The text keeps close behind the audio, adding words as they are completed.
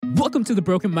Welcome to the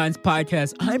Broken Minds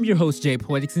Podcast. I'm your host, Jay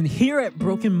Poetics, and here at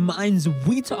Broken Minds,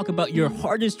 we talk about your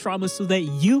hardest traumas so that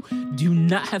you do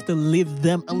not have to live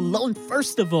them alone.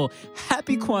 First of all,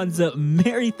 happy Kwanzaa,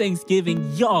 Merry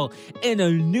Thanksgiving, y'all, and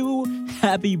a new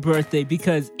happy birthday,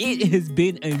 because it has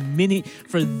been a minute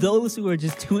for those who are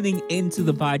just tuning into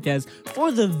the podcast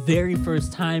for the very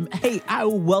first time. Hey, I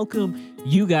welcome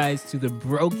you guys to the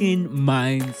Broken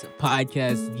Minds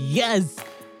Podcast. Yes!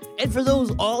 And for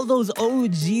all those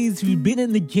OGs who've been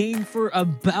in the game for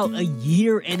about a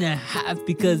year and a half,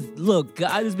 because look,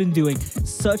 God has been doing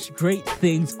such great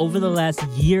things over the last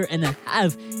year and a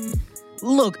half.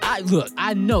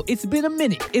 I know it's been a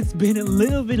minute. It's been a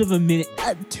little bit of a minute,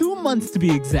 2 months to be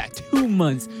exact, 2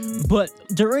 months. But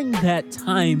during that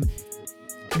time,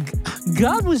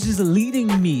 God was just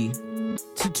leading me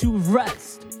to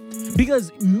rest.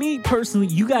 Because me personally,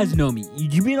 you guys know me.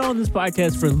 You've been on this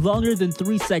podcast for longer than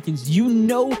 3 seconds. You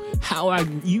know how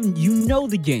you know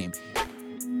the game.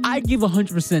 I give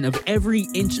 100% of every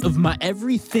inch of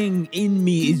everything in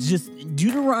me is just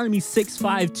Deuteronomy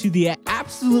 6:5 to the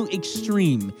absolute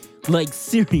extreme. Like,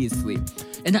 seriously.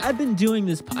 And I've been doing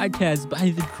this podcast by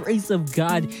the grace of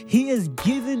God. He has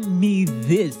given me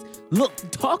this. Look,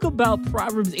 talk about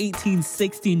Proverbs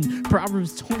 18:16,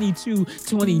 Proverbs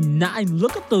 22:29.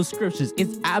 Look up those scriptures.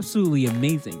 It's absolutely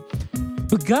amazing.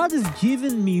 But God has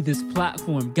given me this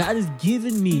platform. God has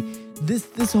given me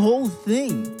this whole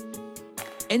thing.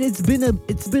 And it's been a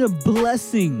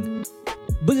blessing.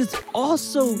 But it's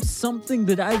also something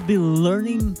that I've been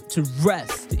learning to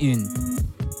rest in.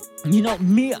 You know,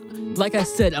 me, like I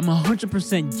said, I'm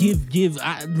 100% give.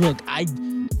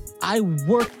 I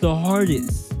work the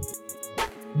hardest.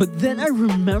 But then I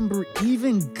remember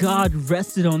even God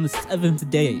rested on the seventh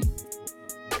day.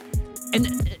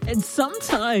 And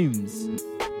sometimes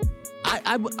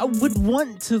I would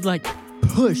want to like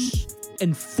push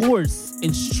and force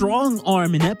and strong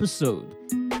arm an episode.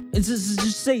 And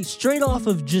just say straight off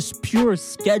of just pure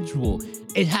schedule,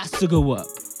 it has to go up.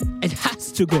 It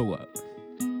has to go up.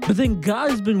 But then God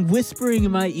has been whispering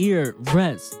in my ear,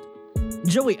 rest.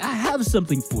 Joey, I have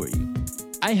something for you.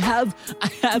 I have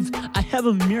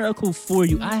a miracle for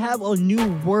you. I have a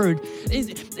new word.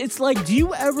 It's like, do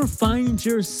you ever find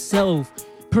yourself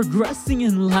progressing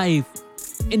in life,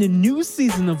 in a new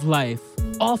season of life,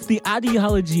 off the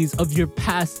ideologies of your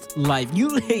past life?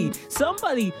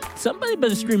 Somebody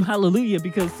better scream hallelujah,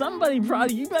 because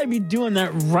you might be doing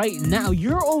that right now.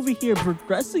 You're over here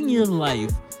progressing your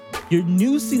life, the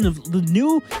new season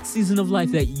of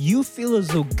life that you feel as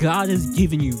though God has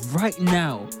given you right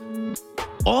now,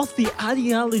 off the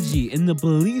ideology and the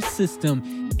belief system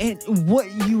and what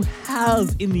you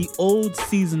have in the old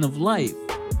season of life.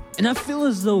 And I feel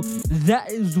as though that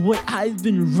is what I've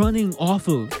been running off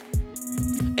of.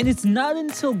 And it's not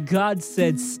until God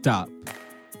said stop.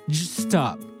 Just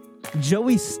stop.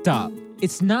 Joey, stop.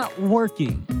 It's not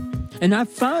working. And I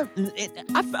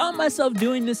found myself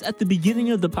doing this at the beginning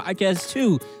of the podcast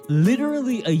too.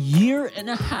 Literally a year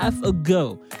and a half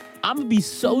ago. I'm gonna be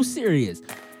so serious.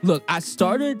 Look, I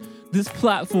started this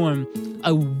platform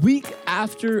a week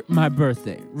after my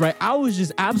birthday, right? I was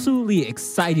just absolutely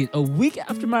excited. A week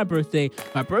after my birthday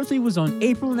was on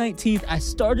April 19th. I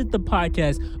started the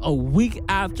podcast a week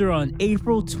after, on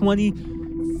April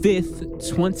 25th,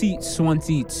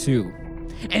 2022.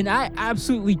 And I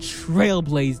absolutely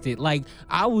trailblazed it. Like,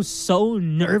 I was so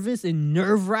nervous and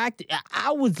nerve-wracked.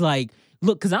 I was like,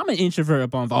 look, because I'm an introvert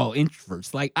above all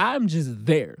introverts. Like, I'm just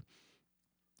there.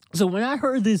 So when I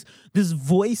heard this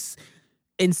voice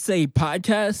and say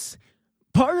podcast,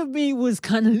 part of me was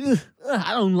kind of,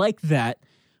 I don't like that.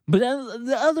 But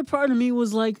the other part of me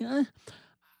was like,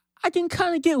 I can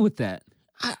kind of get with that.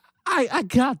 I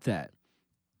got that.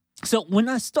 So when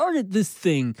I started this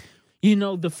thing,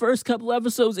 the first couple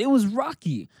episodes, it was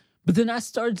rocky. But then I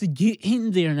started to get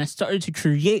in there and I started to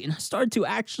create and I started to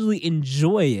actually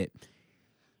enjoy it.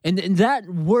 And that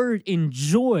word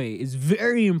enjoy is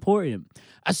very important.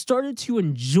 I started to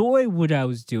enjoy what I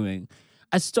was doing.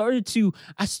 I started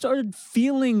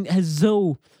feeling as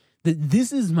though that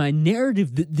this is my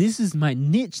narrative, that this is my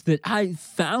niche, that I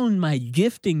found my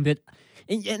gifting,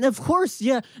 and of course,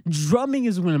 yeah, drumming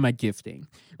is one of my gifting,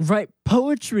 right?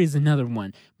 Poetry is another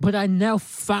one. But I now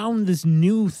found this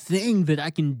new thing that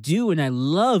I can do and I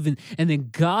love, and then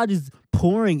God is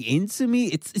pouring into me.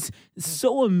 It's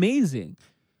so amazing.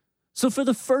 So for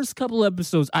the first couple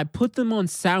episodes, I put them on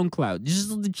SoundCloud.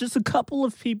 Just a couple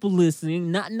of people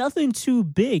listening, nothing too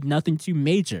big, nothing too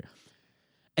major.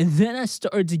 And then I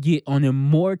started to get on a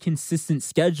more consistent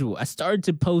schedule. I started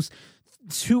to post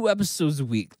 2 episodes a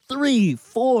week, 3,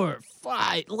 4,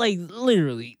 5, like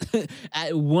literally.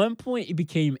 At one point, it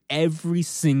became every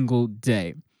single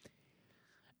day.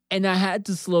 And I had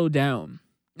to slow down.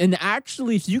 And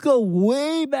actually, if you go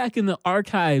way back in the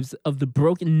archives of the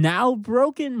Broken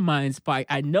Mind Spike,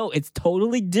 I know it's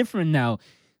totally different now.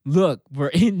 Look, we're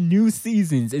in new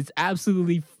seasons. It's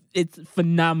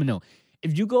phenomenal.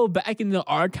 If you go back in the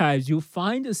archives, you'll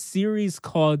find a series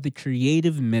called The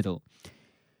Creative Middle.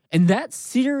 And that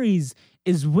series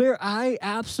is where I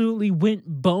absolutely went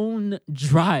bone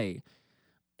dry.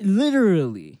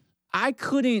 Literally.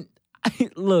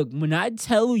 Look, when I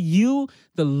tell you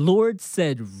the Lord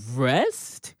said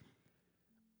rest,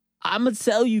 I'm going to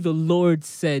tell you the Lord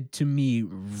said to me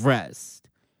rest.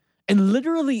 And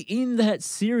literally in that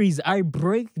series, I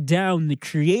break down the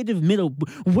creative middle,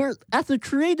 where at the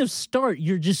creative start,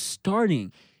 you're just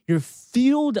starting. You're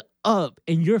fueled up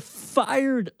and you're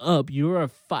fired up. You're a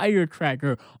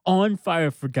firecracker on fire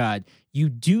for God. You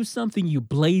do something, you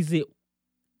blaze it,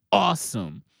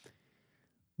 awesome.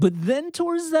 But then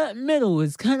towards that middle,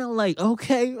 it's kind of like,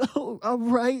 okay, all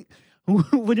right,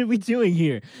 what are we doing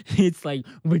here? It's like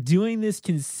we're doing this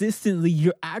consistently.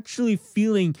 You're actually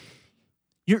feeling,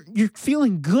 you're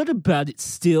feeling good about it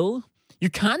still. You're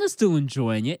kind of still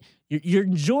enjoying it. You're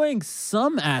enjoying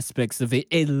some aspects of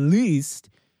it, at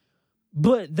least.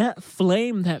 But that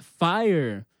flame, that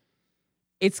fire,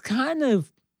 it's kind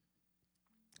of,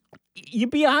 you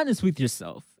be honest with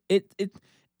yourself.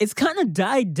 It's kind of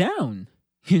died down.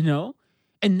 You know?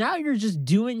 And now you're just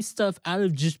doing stuff out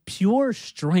of just pure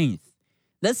strength.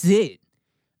 That's it.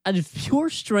 Out of pure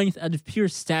strength, out of pure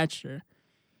stature.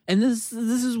 And this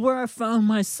is where I found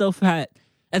myself at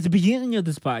the beginning of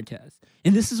this podcast.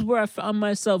 And this is where I found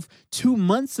myself 2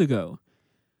 months ago.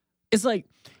 It's like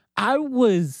I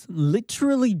was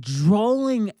literally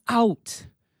drawing out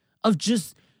of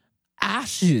just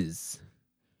ashes.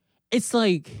 It's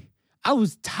like I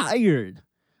was tired.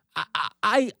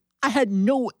 I had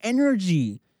no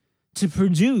energy to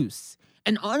produce.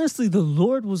 And honestly, the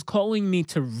Lord was calling me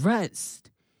to rest.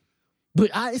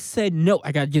 But I said, no,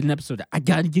 I got to get an episode out. I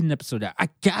got to get an episode out.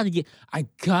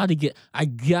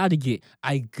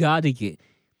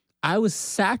 I was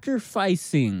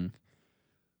sacrificing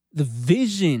the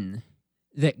vision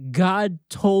that God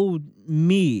told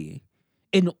me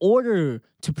in order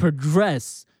to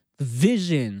progress the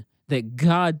vision that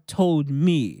God told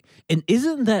me. And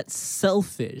isn't that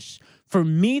selfish for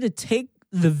me to take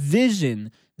the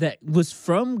vision that was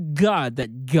from God,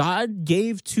 that God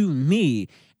gave to me,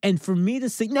 and for me to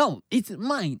say, no, it's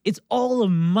mine. It's all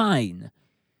of mine.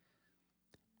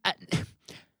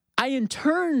 I in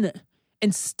turn,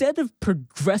 instead of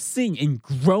progressing and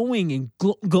growing and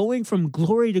going from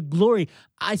glory to glory,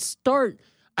 I start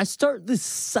this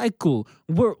cycle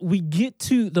where we get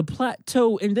to the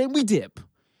plateau and then we dip.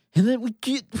 And then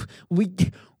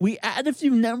we add a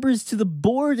few numbers to the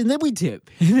board, and then we dip,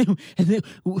 and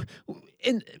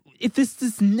it's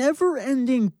this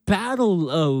never-ending battle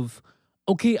of,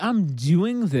 okay, I'm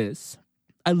doing this,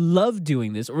 I love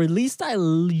doing this, or at least I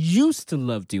used to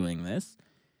love doing this,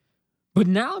 but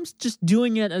now I'm just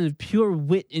doing it out of pure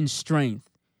wit and strength,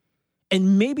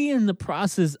 and maybe in the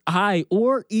process, I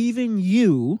or even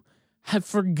you have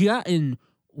forgotten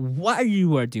why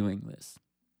you are doing this.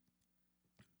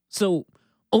 So,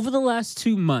 over the last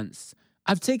 2 months,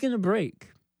 I've taken a break.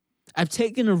 I've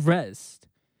taken a rest.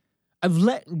 I've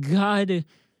let God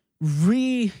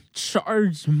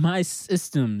recharge my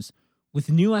systems with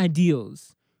new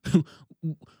ideals,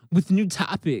 with new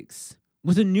topics,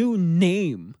 with a new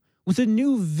name, with a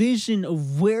new vision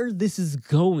of where this is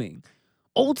going.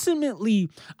 Ultimately,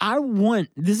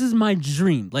 this is my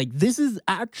dream. Like, this is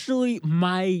actually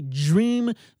my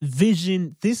dream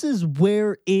vision. This is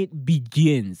where it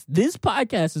begins. This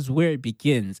podcast is where it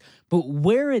begins. But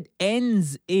where it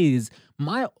ends is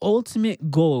my ultimate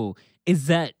goal is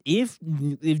that if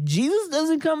Jesus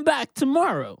doesn't come back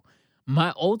tomorrow,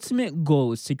 my ultimate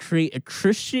goal is to create a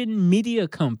Christian media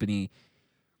company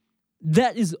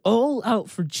that is all out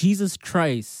for Jesus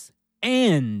Christ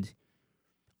and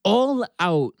all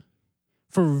out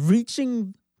for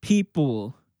reaching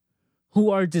people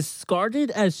who are discarded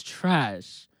as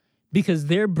trash because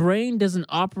their brain doesn't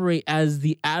operate as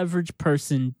the average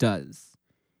person does.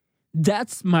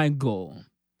 That's my goal.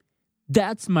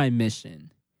 That's my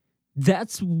mission.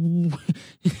 That's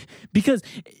because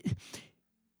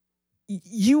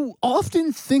you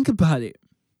often think about it,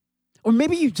 or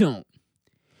maybe you don't,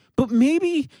 but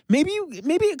maybe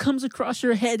it comes across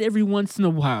your head every once in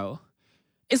a while.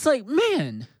 It's like,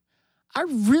 man, I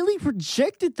really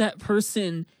rejected that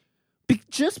person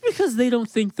just because they don't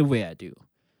think the way I do.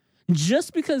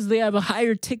 just because they have a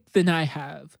higher tick than I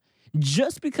have,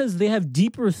 just because they have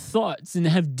deeper thoughts and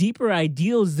have deeper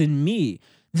ideals than me,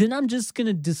 then I'm just going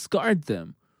to discard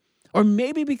them. Or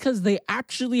maybe because they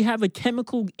actually have a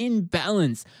chemical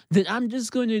imbalance, that I'm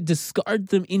just going to discard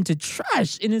them into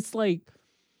trash. And it's like,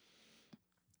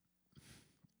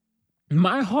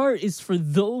 my heart is for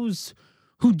those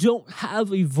who don't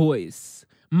have a voice.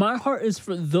 My heart is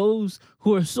for those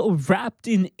who are so wrapped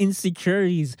in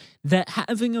insecurities that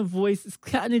having a voice is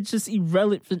kind of just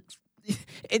irrelevant.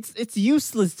 It's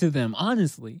useless to them,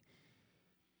 honestly.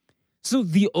 So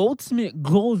the ultimate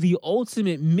goal, the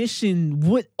ultimate mission,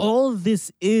 what all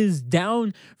this is,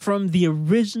 down from the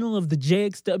original of the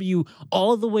JXW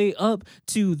all the way up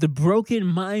to the Broken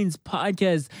Minds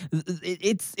podcast,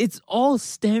 it's all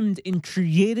stemmed in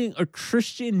creating a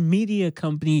Christian media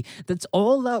company that's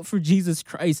all out for Jesus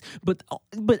Christ, but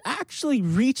actually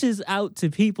reaches out to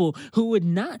people who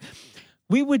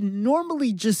we would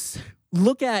normally just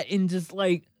look at and just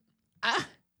like, I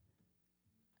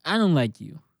don't like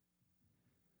you.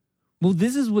 Well,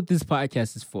 this is what this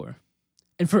podcast is for.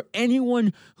 And for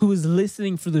anyone who is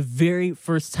listening for the very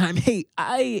first time, hey,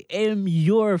 I am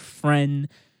your friend.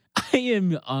 I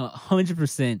am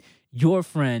 100% your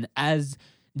friend, as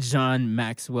John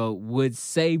Maxwell would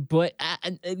say. But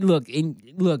look,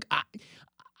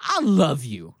 I love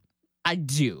you. I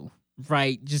do,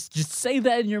 right? Just say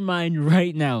that in your mind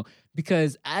right now,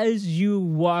 because as you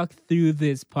walk through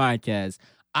this podcast,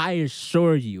 I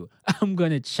assure you, I'm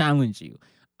going to challenge you.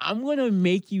 I'm going to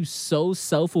make you so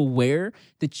self-aware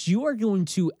that you are going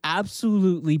to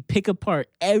absolutely pick apart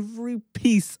every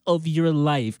piece of your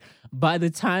life by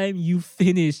the time you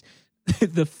finish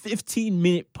the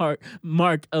 15-minute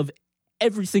mark of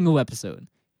every single episode.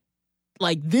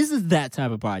 Like, this is that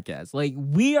type of podcast. Like,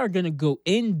 we are going to go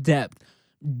in depth,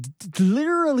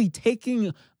 literally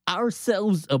taking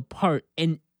ourselves apart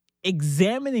and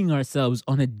examining ourselves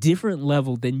on a different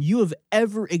level than you have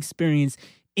ever experienced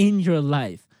in your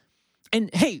life. And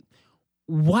hey,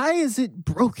 why is it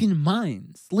broken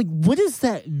minds? Like, what does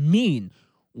that mean?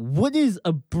 What does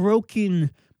a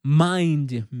broken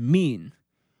mind mean?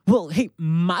 Well, hey,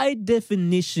 my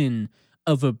definition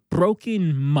of a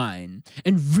broken mind,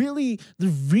 and really the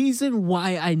reason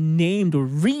why I named or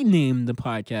renamed the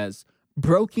podcast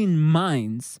Broken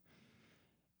Minds,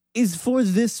 is for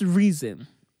this reason.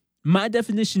 My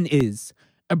definition is,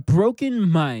 a broken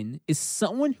mind is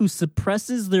someone who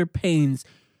suppresses their pains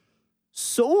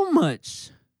so much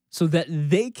so that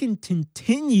they can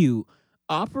continue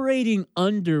operating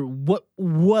under what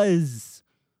was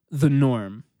the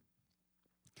norm.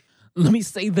 Let me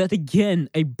say that again.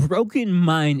 A broken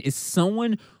mind is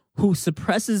someone who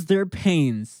suppresses their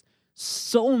pains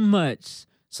so much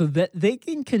so that they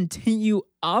can continue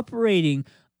operating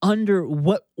under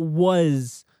what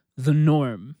was the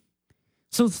norm.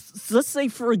 So let's say,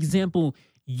 for example,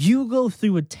 you go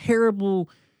through a terrible...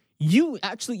 You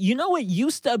know what?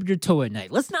 You stub your toe at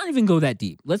night. Let's not even go that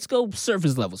deep. Let's go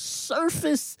surface level.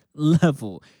 Surface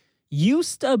level. You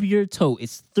stub your toe.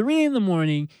 It's 3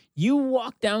 a.m. You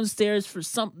walk downstairs for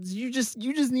something. You just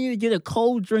need to get a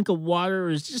cold drink of water, or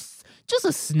it's just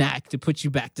a snack to put you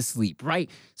back to sleep, right?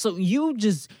 So you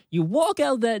walk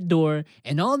out that door,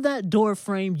 and on that door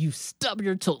frame, you stub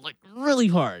your toe like really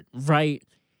hard, right?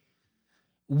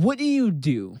 What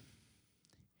do?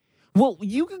 Well,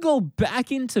 you could go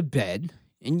back into bed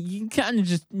and you kind of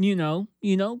just,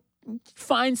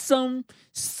 find some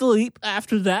sleep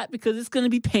after that because it's going to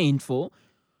be painful.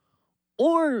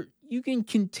 Or you can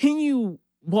continue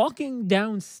walking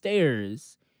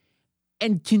downstairs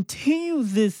and continue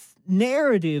this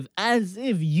narrative as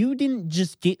if you didn't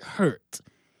just get hurt.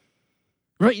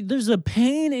 Right? There's a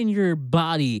pain in your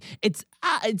body. It's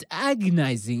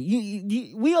agonizing.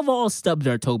 We have all stubbed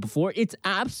our toe before. It's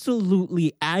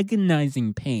absolutely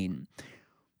agonizing pain.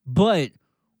 But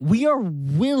we are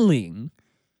willing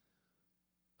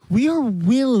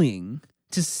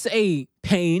to say,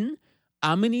 pain,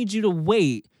 I'm going to need you to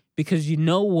wait, because you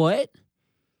know what?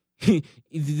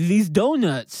 These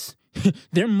donuts,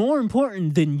 they're more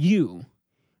important than you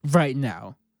right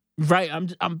now. Right?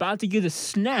 I'm about to get a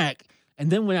snack. And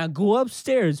then when I go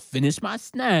upstairs, finish my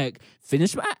snack,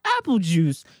 finish my apple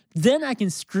juice, then I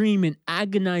can scream in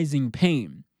agonizing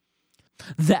pain.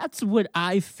 That's what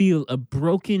I feel a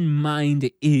broken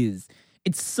mind is.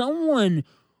 It's someone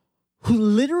who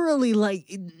literally,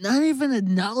 not even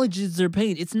acknowledges their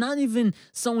pain. It's not even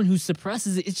someone who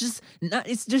suppresses it.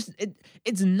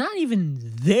 It's not even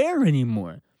there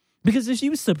anymore. Because if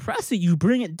you suppress it, you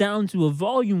bring it down to a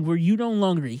volume where you no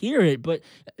longer hear it. But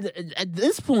at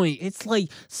this point, it's like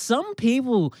some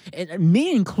people, and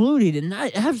me included, and I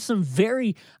have some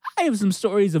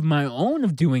stories of my own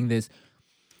of doing this.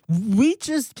 We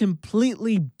just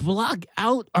completely block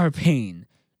out our pain.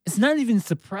 It's not even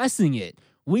suppressing it.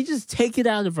 We just take it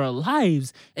out of our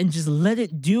lives and just let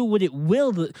it do what it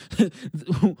will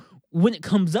when it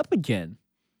comes up again.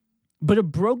 But a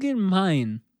broken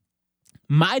mind,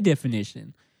 my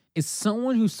definition, is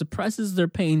someone who suppresses their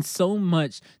pain so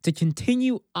much to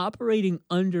continue operating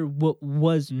under what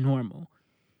was normal.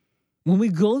 When we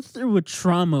go through a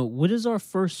trauma, what is our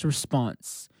first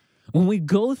response? When we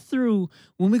go through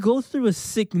a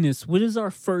sickness, what is our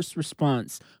first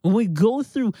response? When we go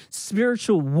through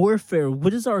spiritual warfare,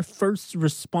 what is our first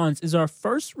response? Is our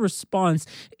first response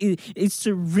is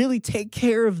to really take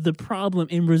care of the problem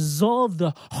and resolve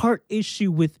the heart issue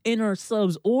within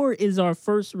ourselves, or is our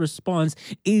first response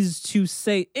is to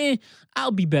say,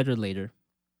 I'll be better later.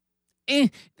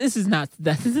 This is not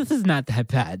that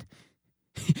bad.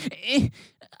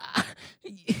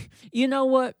 You know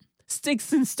what?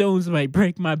 Sticks and stones might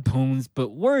break my bones, but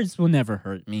words will never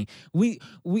hurt me. We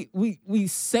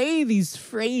say these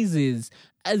phrases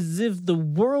as if the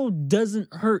world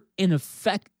doesn't hurt and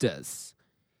affect us.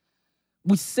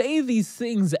 We say these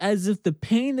things as if the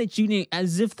pain that you need,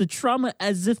 as if the trauma,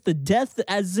 as if the death,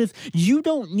 as if you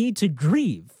don't need to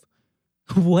grieve.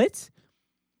 What?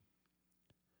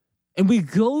 And we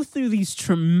go through these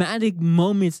traumatic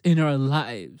moments in our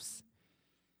lives.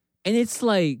 And it's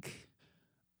like,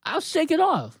 I'll shake it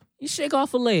off. You shake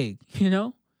off a leg, you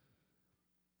know?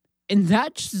 And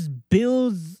that just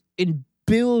builds and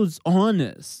builds on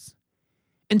us.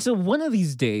 Until one of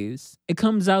these days, it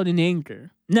comes out in anger.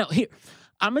 Now, here,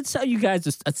 I'm going to tell you guys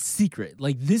a secret.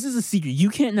 Like, this is a secret. You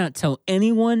can't not tell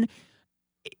anyone.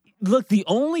 Look, the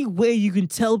only way you can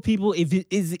tell people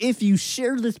if you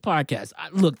share this podcast.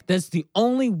 Look, that's the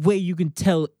only way you can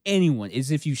tell anyone is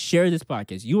if you share this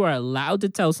podcast. You are allowed to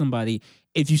tell somebody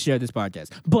if you share this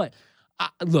podcast. But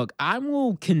look, I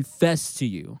will confess to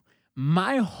you,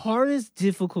 my hardest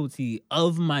difficulty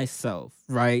of myself,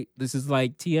 right? This is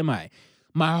like TMI.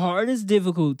 My hardest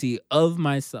difficulty of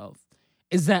myself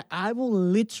is that I will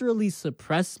literally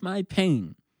suppress my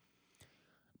pain,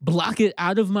 block it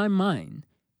out of my mind,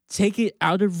 take it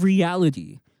out of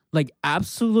reality. Like,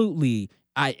 absolutely,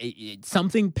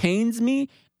 something pains me,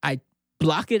 I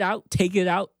block it out, take it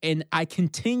out, and I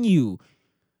continue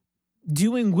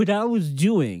doing what I was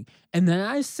doing. And then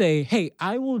I say, hey,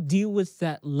 I will deal with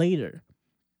that later.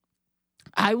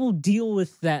 I will deal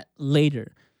with that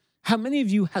later. How many of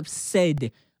you have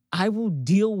said, I will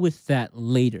deal with that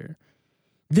later?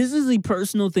 This is a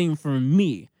personal thing for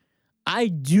me. I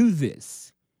do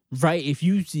this, right? If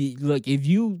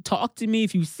you talk to me,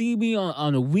 if you see me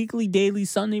on a weekly, daily,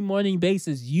 Sunday morning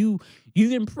basis, you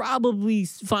can probably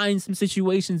find some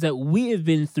situations that we have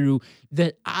been through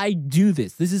that I do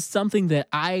this. This is something that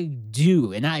I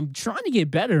do, and I'm trying to get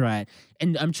better at,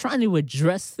 and I'm trying to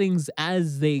address things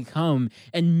as they come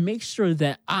and make sure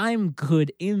that I'm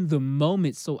good in the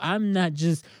moment so I'm not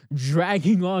just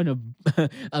dragging on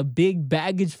a big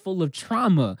baggage full of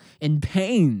trauma and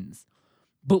pains.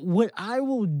 But what I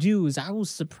will do is I will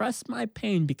suppress my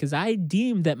pain because I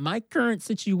deem that my current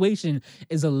situation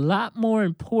is a lot more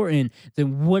important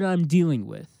than what I'm dealing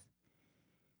with.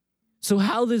 So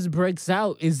how this breaks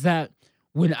out is that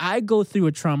when I go through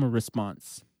a trauma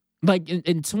response, like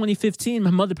in 2015, my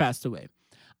mother passed away.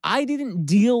 I didn't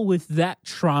deal with that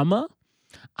trauma.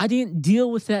 I didn't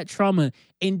deal with that trauma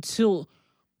until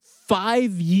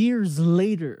 5 years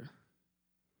later.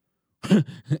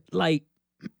 Like,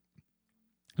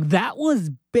 that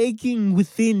was baking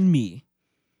within me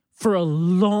for a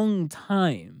long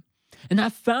time. And I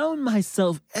found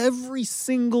myself every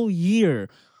single year,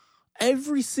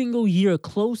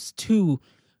 close to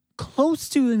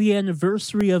the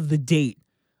anniversary of the date,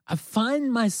 I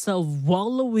find myself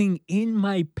wallowing in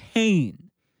my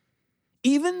pain.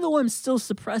 Even though I'm still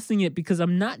suppressing it because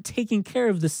I'm not taking care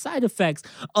of the side effects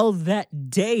of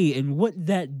that day and what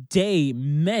that day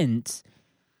meant.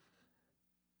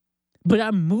 But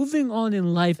I'm moving on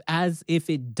in life as if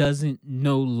it doesn't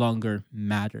no longer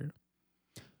matter.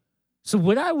 So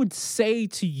what I would say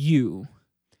to you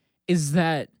is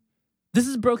that this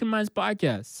is Broken Minds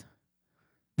Podcast.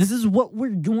 This is what we're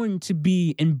going to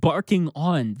be embarking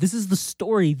on. This is the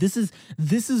story. This is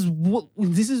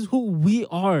who we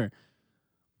are.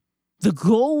 The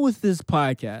goal with this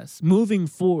podcast moving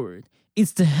forward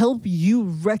is to help you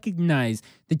recognize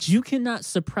that you cannot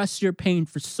suppress your pain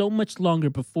for so much longer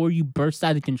before you burst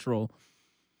out of control.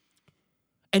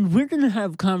 And we're going to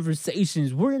have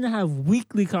conversations. We're going to have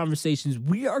weekly conversations.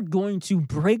 We are going to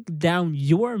break down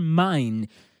your mind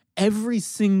every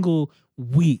single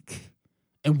week.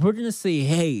 And we're going to say,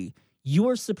 hey,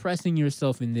 you're suppressing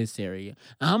yourself in this area.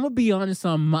 And I'm going to be honest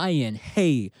on my end.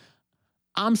 Hey,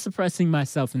 I'm suppressing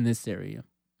myself in this area.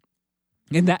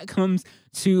 And that comes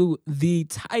to the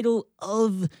title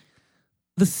of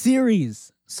the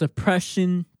series,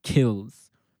 Suppression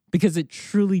Kills, because it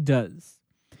truly does.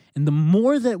 And the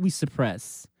more that we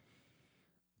suppress,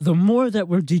 the more that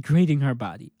we're degrading our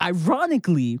body.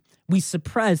 Ironically, we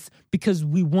suppress because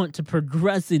we want to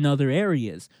progress in other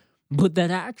areas. But that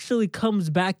actually comes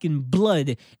back in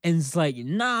blood and it's like,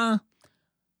 nah,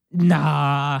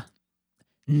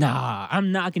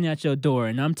 I'm knocking at your door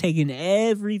and I'm taking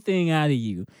everything out of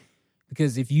you.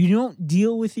 Because if you don't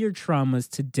deal with your traumas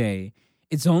today,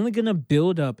 it's only going to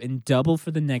build up and double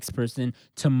for the next person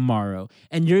tomorrow.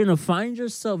 And you're going to find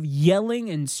yourself yelling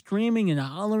and screaming and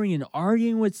hollering and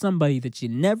arguing with somebody that you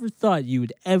never thought you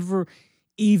would ever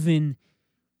even,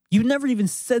 you never even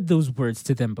said those words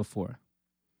to them before.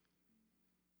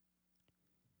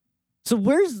 So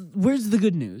where's the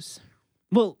good news?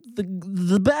 Well,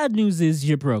 the bad news is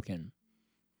you're broken.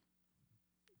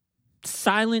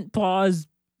 Silent pause,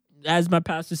 as my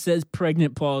pastor says,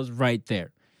 pregnant pause right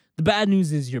there. The bad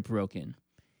news is you're broken.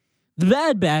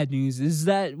 The bad news is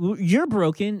that you're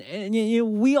broken, and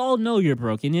we all know you're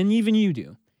broken, and even you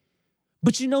do.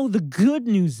 But the good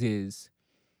news is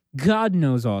God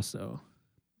knows also.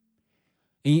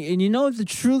 And the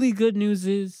truly good news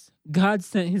is God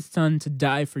sent his son to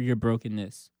die for your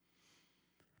brokenness.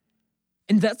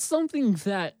 And that's something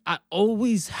that I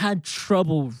always had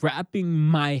trouble wrapping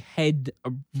my head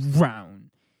around.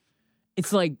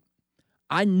 It's like,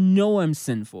 I know I'm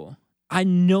sinful. I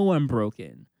know I'm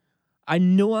broken. I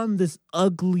know I'm this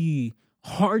ugly,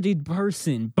 hearted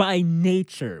person by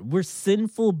nature. We're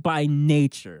sinful by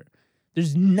nature.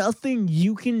 There's nothing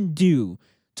you can do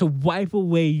to wipe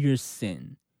away your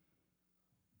sin.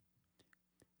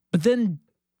 But then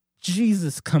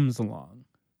Jesus comes along.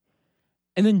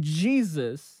 And then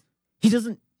Jesus, he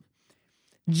just,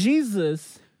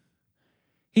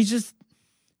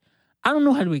 I don't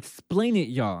know how to explain it,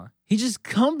 y'all. He just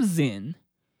comes in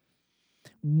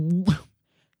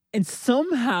and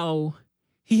somehow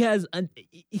he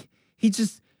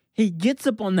gets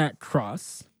up on that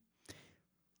cross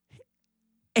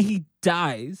and he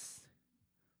dies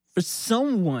for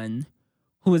someone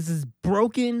who is as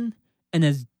broken and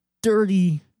as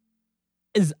dirty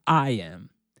as I am.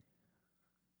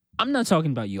 I'm not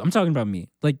talking about you. I'm talking about me.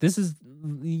 Like, this is,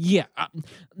 you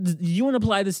want to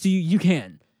apply this to you? You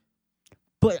can.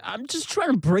 But I'm just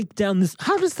trying to break down this.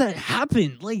 How does that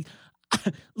happen? Like,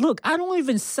 look, I don't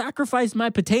even sacrifice my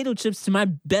potato chips to my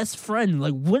best friend.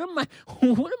 Like, what am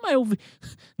I over?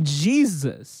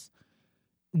 Jesus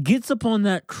gets up on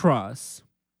that cross.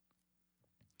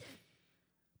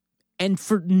 And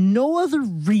for no other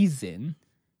reason,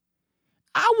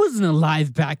 I wasn't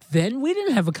alive back then. We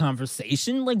didn't have a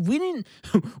conversation. Like,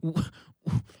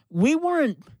 we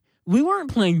weren't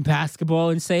playing basketball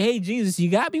and say, hey, Jesus, you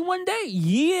got me one day?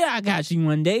 Yeah, I got you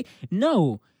one day.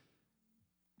 No.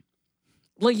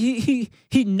 Like, he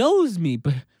knows me,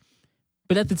 but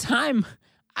at the time,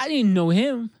 I didn't know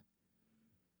him.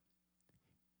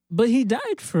 But he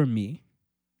died for me.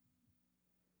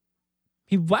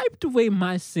 He wiped away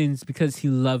my sins because he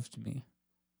loved me.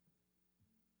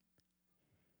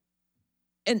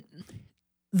 And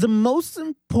the most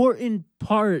important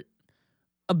part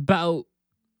about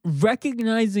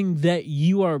recognizing that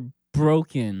you are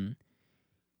broken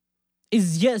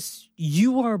is, yes,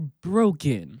 you are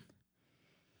broken.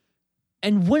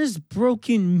 And what does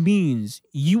broken means?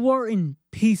 You are in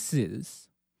pieces.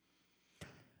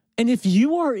 And if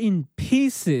you are in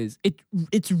pieces,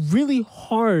 it's really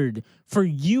hard for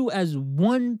you as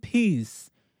one piece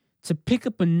to pick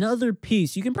up another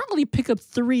piece. You can probably pick up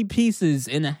 3 pieces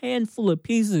and a handful of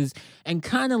pieces and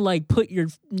kind of like put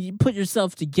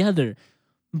yourself together.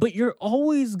 But you're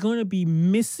always going to be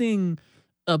missing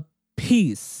a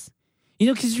piece.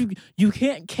 Because you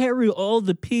can't carry all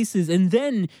the pieces, and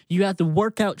then you have to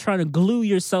work out trying to glue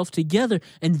yourself together,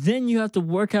 and then you have to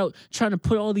work out trying to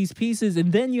put all these pieces,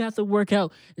 and then you have to work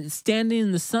out standing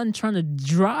in the sun trying to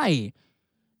dry.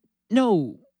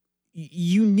 No,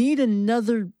 you need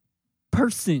another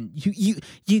person.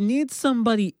 You need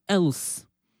somebody else.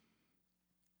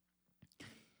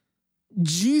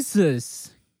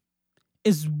 Jesus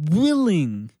is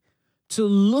willing to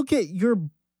look at your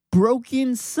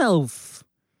broken self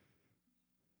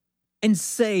and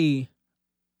say,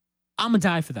 I'm gonna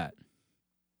die for that.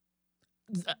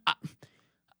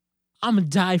 I'm gonna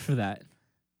die for that.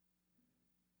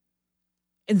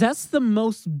 And that's the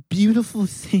most beautiful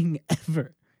thing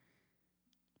ever.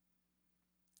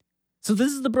 So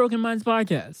this is the Broken Minds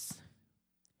podcast,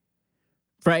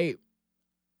 right?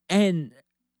 And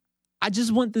I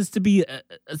just want this to be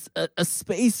a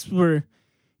space where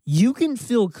you can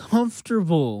feel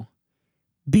comfortable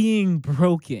being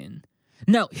broken.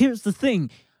 Now, here's the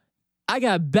thing. I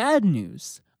got bad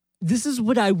news. This is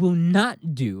what I will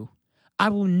not do. I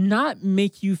will not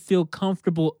make you feel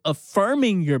comfortable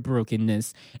affirming your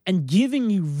brokenness and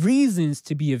giving you reasons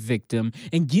to be a victim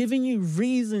and giving you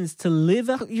reasons to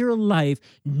live out your life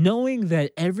knowing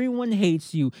that everyone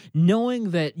hates you,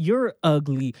 knowing that you're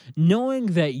ugly, knowing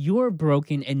that you're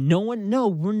broken, and no,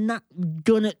 we're not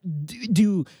gonna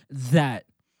do that.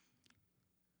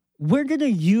 We're gonna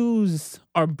use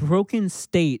our broken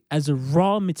state as a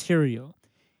raw material.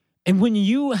 And when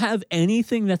you have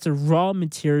anything that's a raw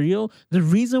material, the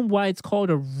reason why it's called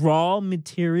a raw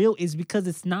material is because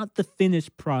it's not the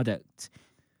finished product.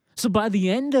 So by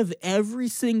the end of every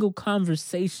single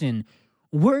conversation,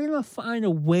 we're going to find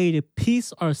a way to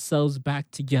piece ourselves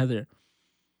back together.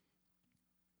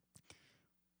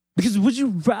 Because would you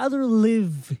rather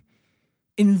live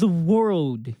in the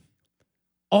world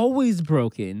always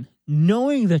broken,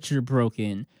 knowing that you're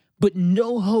broken, but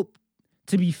no hope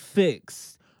to be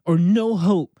fixed? Or no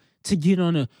hope to get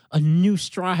on a new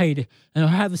stride and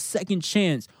have a second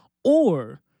chance?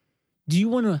 Or do you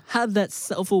want to have that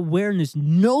self-awareness,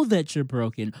 know that you're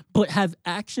broken, but have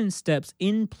action steps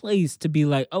in place to be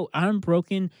like, oh, I'm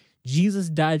broken. Jesus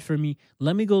died for me.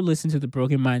 Let me go listen to the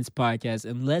Broken Minds podcast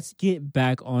and let's get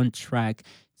back on track.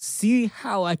 See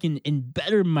how I can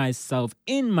better myself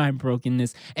in my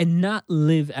brokenness and not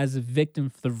live as a victim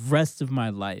for the rest of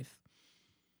my life.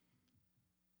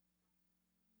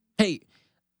 Hey,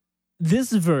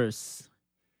 this verse,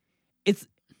 it's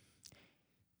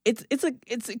a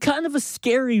kind of a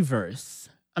scary verse.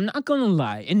 I'm not gonna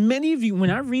lie. And many of you,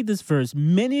 when I read this verse,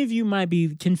 many of you might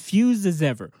be confused as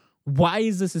ever. Why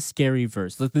is this a scary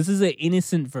verse? Look, this is an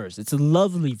innocent verse. It's a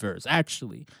lovely verse,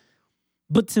 actually.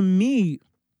 But to me,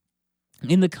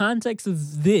 in the context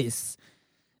of this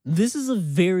is a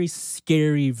very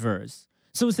scary verse.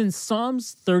 So it's in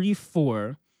Psalms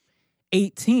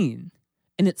 34:18.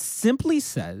 And it simply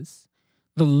says,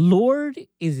 the Lord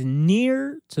is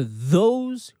near to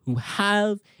those who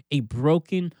have a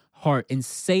broken heart and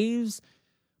saves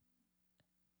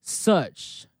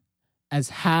such as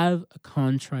have a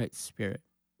contrite spirit.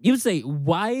 You would say,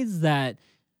 why is that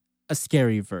a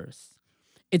scary verse?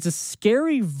 It's a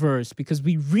scary verse because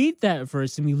we read that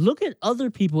verse and we look at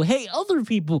other people. Hey, other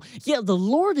people, yeah, the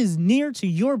Lord is near to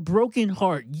your broken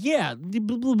heart. Yeah,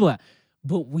 blah, blah, blah.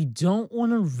 But we don't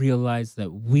want to realize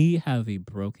that we have a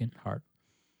broken heart.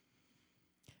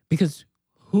 Because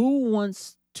who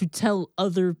wants to tell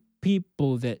other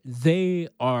people that they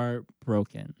are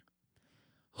broken?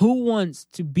 Who wants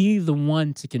to be the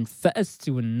one to confess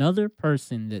to another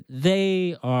person that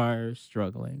they are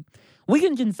struggling? We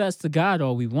can confess to God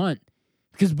all we want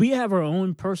because we have our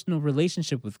own personal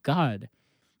relationship with God.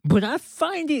 But I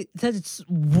find it that it's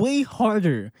way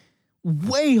harder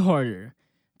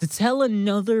to tell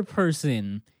another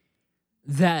person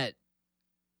that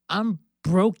I'm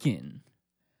broken.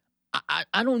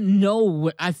 I don't know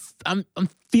what I'm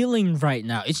feeling right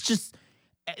now. It's just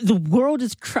the world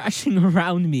is crashing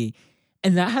around me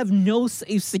and I have no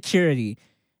safe security.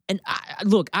 And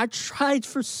I tried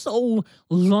for so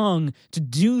long to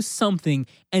do something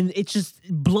and it just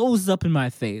blows up in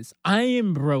my face. I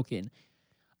am broken.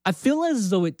 I feel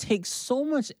as though it takes so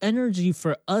much energy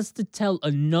for us to tell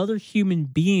another human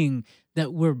being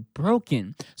that we're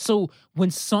broken. So when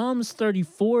Psalms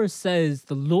 34 says,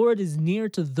 the Lord is near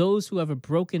to those who have a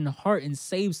broken heart and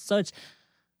saves such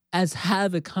as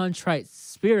have a contrite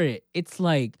spirit, it's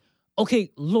like, okay,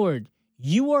 Lord,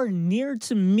 you are near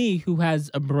to me who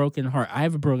has a broken heart. I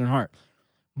have a broken heart.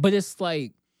 But it's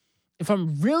like, if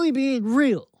I'm really being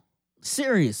real,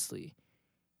 seriously,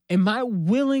 am I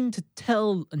willing to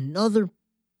tell another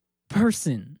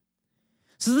person?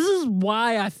 So this is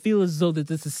why I feel as though that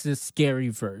this is a scary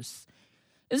verse.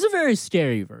 It's a very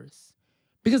scary verse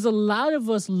because a lot of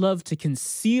us love to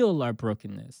conceal our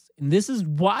brokenness. And this is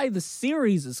why the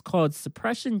series is called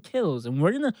Suppression, Killz. And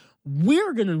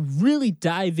we're gonna really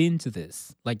dive into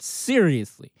this. Like,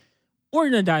 seriously.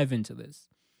 We're gonna dive into this.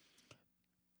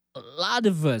 A lot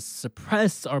of us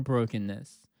suppress our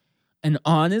brokenness. And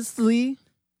honestly,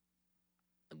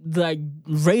 like,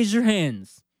 raise your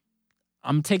hands.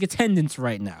 I'm gonna take attendance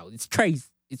right now. It's crazy.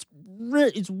 It's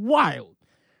wild.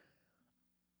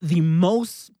 The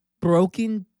most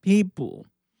broken people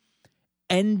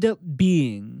end up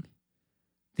being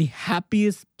the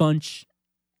happiest bunch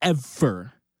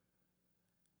ever.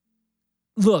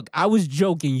 look, I was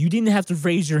joking. You didn't have to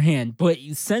raise your hand. But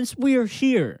since we are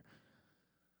here,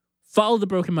 follow the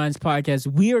Broken Minds podcast.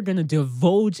 We are going to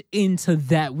divulge into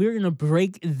that. We're going to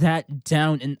break that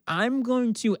down. And I'm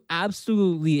going to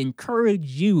absolutely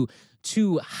encourage you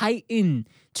to heighten,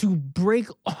 to break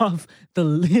off the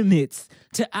limits,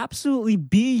 to absolutely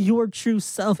be your true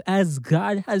self as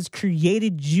God has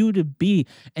created you to be,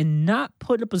 and not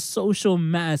put up a social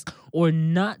mask or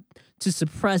not to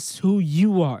suppress who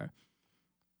you are.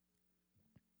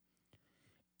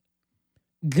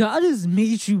 God has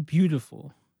made you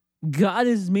beautiful. God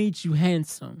has made you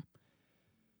handsome.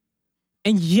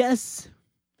 And yes,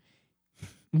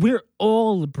 we're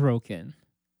all broken.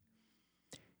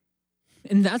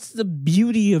 And that's the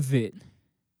beauty of it.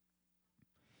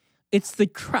 It's the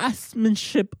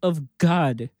craftsmanship of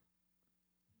God.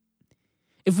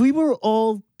 If we were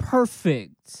all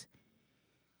perfect,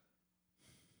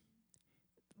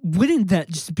 wouldn't that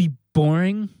just be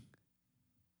boring?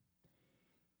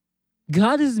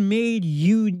 God has made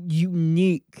you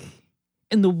unique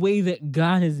in the way that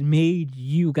God has made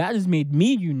you. God has made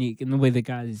me unique in the way that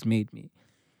God has made me.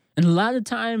 And a lot of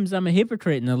times I'm a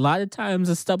hypocrite, and a lot of times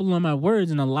I stumble on my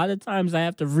words, and a lot of times I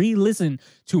have to re-listen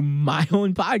to my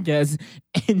own podcast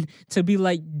and to be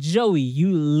like, Joey,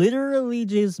 you literally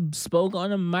just spoke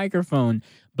on a microphone,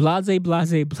 blase,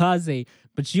 blase, blase,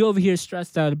 but you over here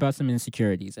stressed out about some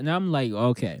insecurities. And I'm like,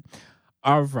 okay,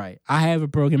 all right, I have a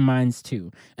broken mind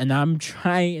too. And I'm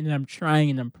trying and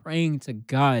I'm praying to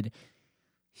God,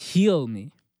 heal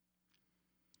me.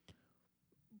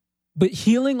 But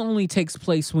healing only takes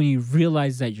place when you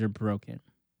realize that you're broken.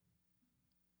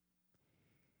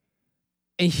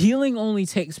 And healing only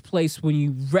takes place when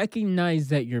you recognize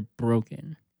that you're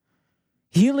broken.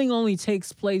 Healing only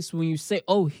takes place when you say,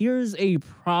 oh, here's a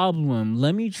problem.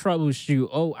 Let me troubleshoot.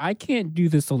 Oh, I can't do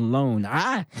this alone.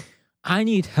 I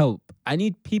need help. I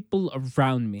need people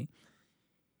around me.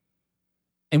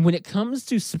 And when it comes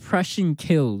to Suppression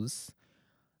Killz,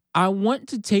 I want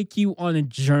to take you on a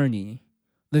journey.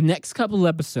 The next couple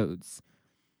episodes,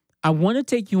 I want to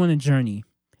take you on a journey.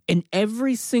 And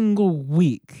every single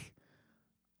week,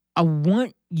 I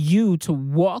want you to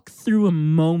walk through a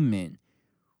moment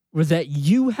where that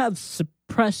you have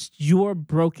suppressed your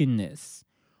brokenness,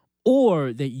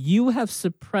 or that you have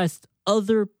suppressed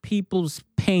other people's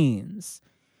pains,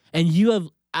 and you have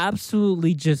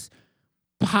absolutely just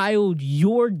piled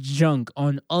your junk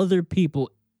on other people,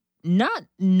 not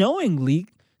knowingly.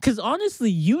 Because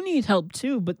honestly, you need help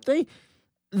too, but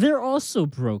they're also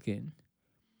broken.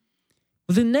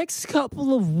 The next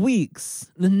couple of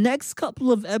weeks, the next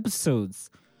couple of episodes,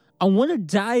 I want to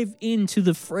dive into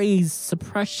the phrase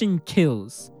suppression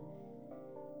kills.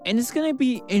 And it's going to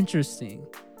be interesting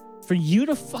for you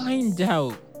to find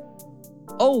out,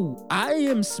 oh, I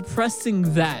am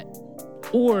suppressing that.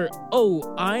 Or,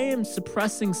 oh, I am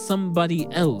suppressing somebody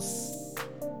else.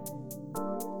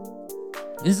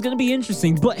 This is going to be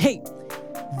interesting, but hey,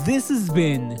 this has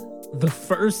been the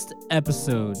first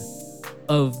episode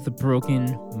of the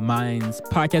Broken Minds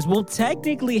podcast. Well,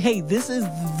 technically, hey, this is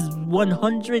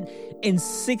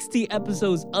 160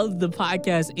 episodes of the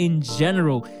podcast in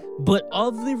general, but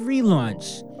of the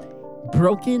relaunch,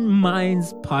 Broken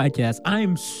Minds podcast, I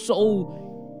am so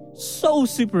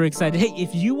super excited. Hey,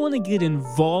 if you want to get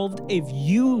involved, if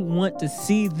you want to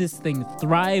see this thing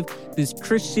thrive, this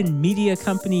Christian media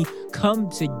company come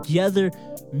together,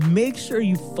 make sure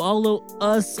you follow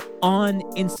us on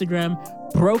Instagram,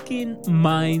 Broken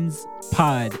Minds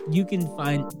Pod. You can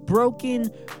find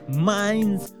Broken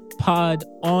Minds Pod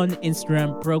on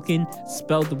Instagram, broken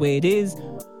spelled the way it is,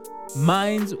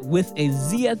 Minds with a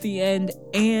Z at the end,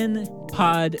 and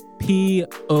Pod,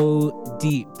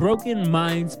 P-O-D. Broken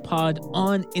Minds Pod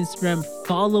on Instagram.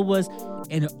 Follow us.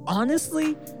 And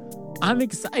honestly, I'm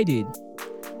excited.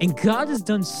 And God has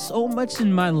done so much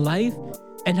in my life.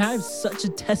 And I have such a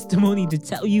testimony to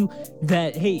tell you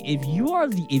that, hey, if you are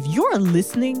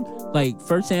listening, like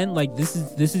firsthand, like this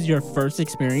is your first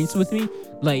experience with me,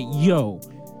 like, yo,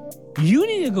 you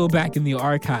need to go back in the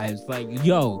archives. Like,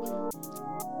 yo,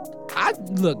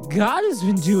 look, God has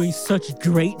been doing such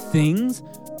great things.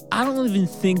 I don't even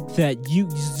think that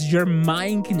your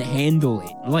mind can handle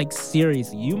it. Like,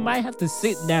 seriously, you might have to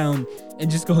sit down and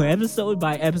just go episode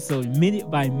by episode, minute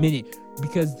by minute,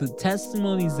 because the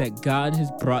testimonies that God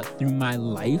has brought through my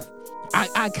life,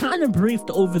 I kind of briefed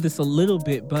over this a little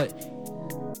bit, but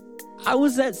I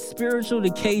was at Spiritual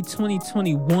Decay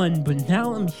 2021, but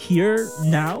now I'm here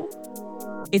now.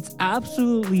 It's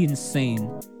absolutely insane.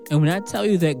 And when I tell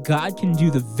you that God can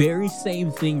do the very same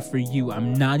thing for you,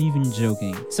 I'm not even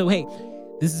joking. So, hey,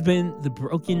 this has been the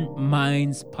Broken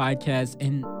Minds podcast.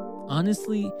 And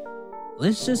honestly,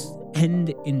 let's just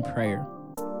end in prayer.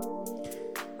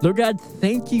 Lord God,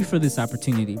 thank you for this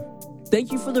opportunity.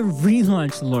 Thank you for the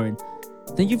relaunch, Lord.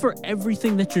 Thank you for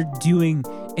everything that you're doing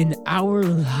in our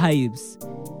lives.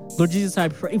 Lord Jesus, I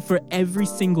pray for every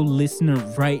single listener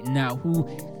right now who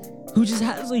just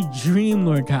has a dream,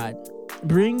 Lord God.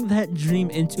 Bring that dream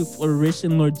into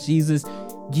fruition, Lord Jesus.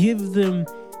 Give them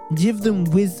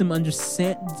wisdom,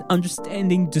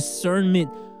 understanding,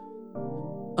 discernment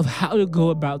of how to go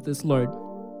about this, Lord.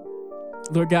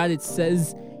 Lord God, it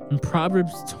says in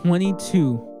Proverbs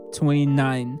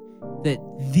 22:29 that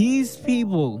these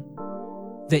people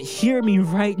that hear me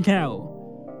right now,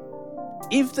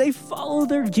 if they follow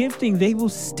their gifting, they will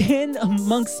stand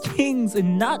amongst kings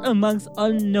and not amongst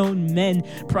unknown men.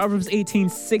 Proverbs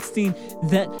 18:16,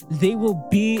 that they will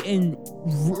be in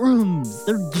rooms.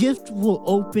 Their gift will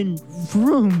open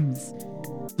rooms.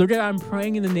 Lord God, I'm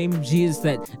praying in the name of Jesus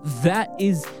that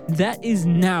is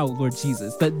now, Lord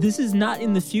Jesus. That this is not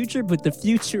in the future, but the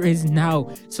future is now.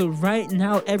 So right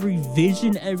now, every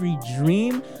vision, every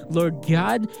dream, Lord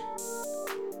God,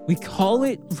 we call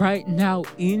it right now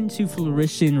into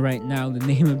fruition right now in the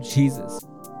name of Jesus.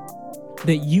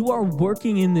 That you are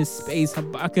working in this space.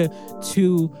 Habakkuk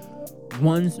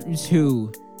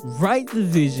 2:1-2. Write the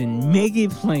vision, make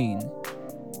it plain.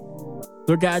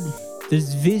 Lord God,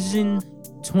 this vision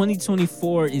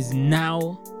 2024 is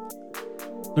now.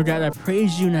 Lord God, I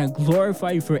praise you and I glorify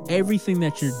you for everything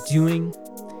that you're doing.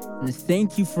 And I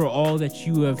thank you for all that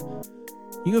you have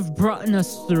brought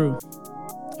us through.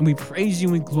 And we praise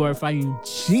you and glorify you in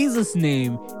Jesus'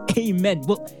 name. Amen.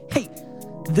 Well, hey,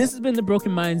 this has been the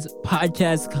Broken Minds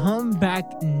podcast. Come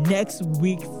back next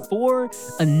week for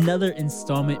another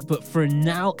installment. But for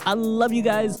now, I love you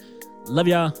guys. Love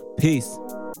y'all. Peace.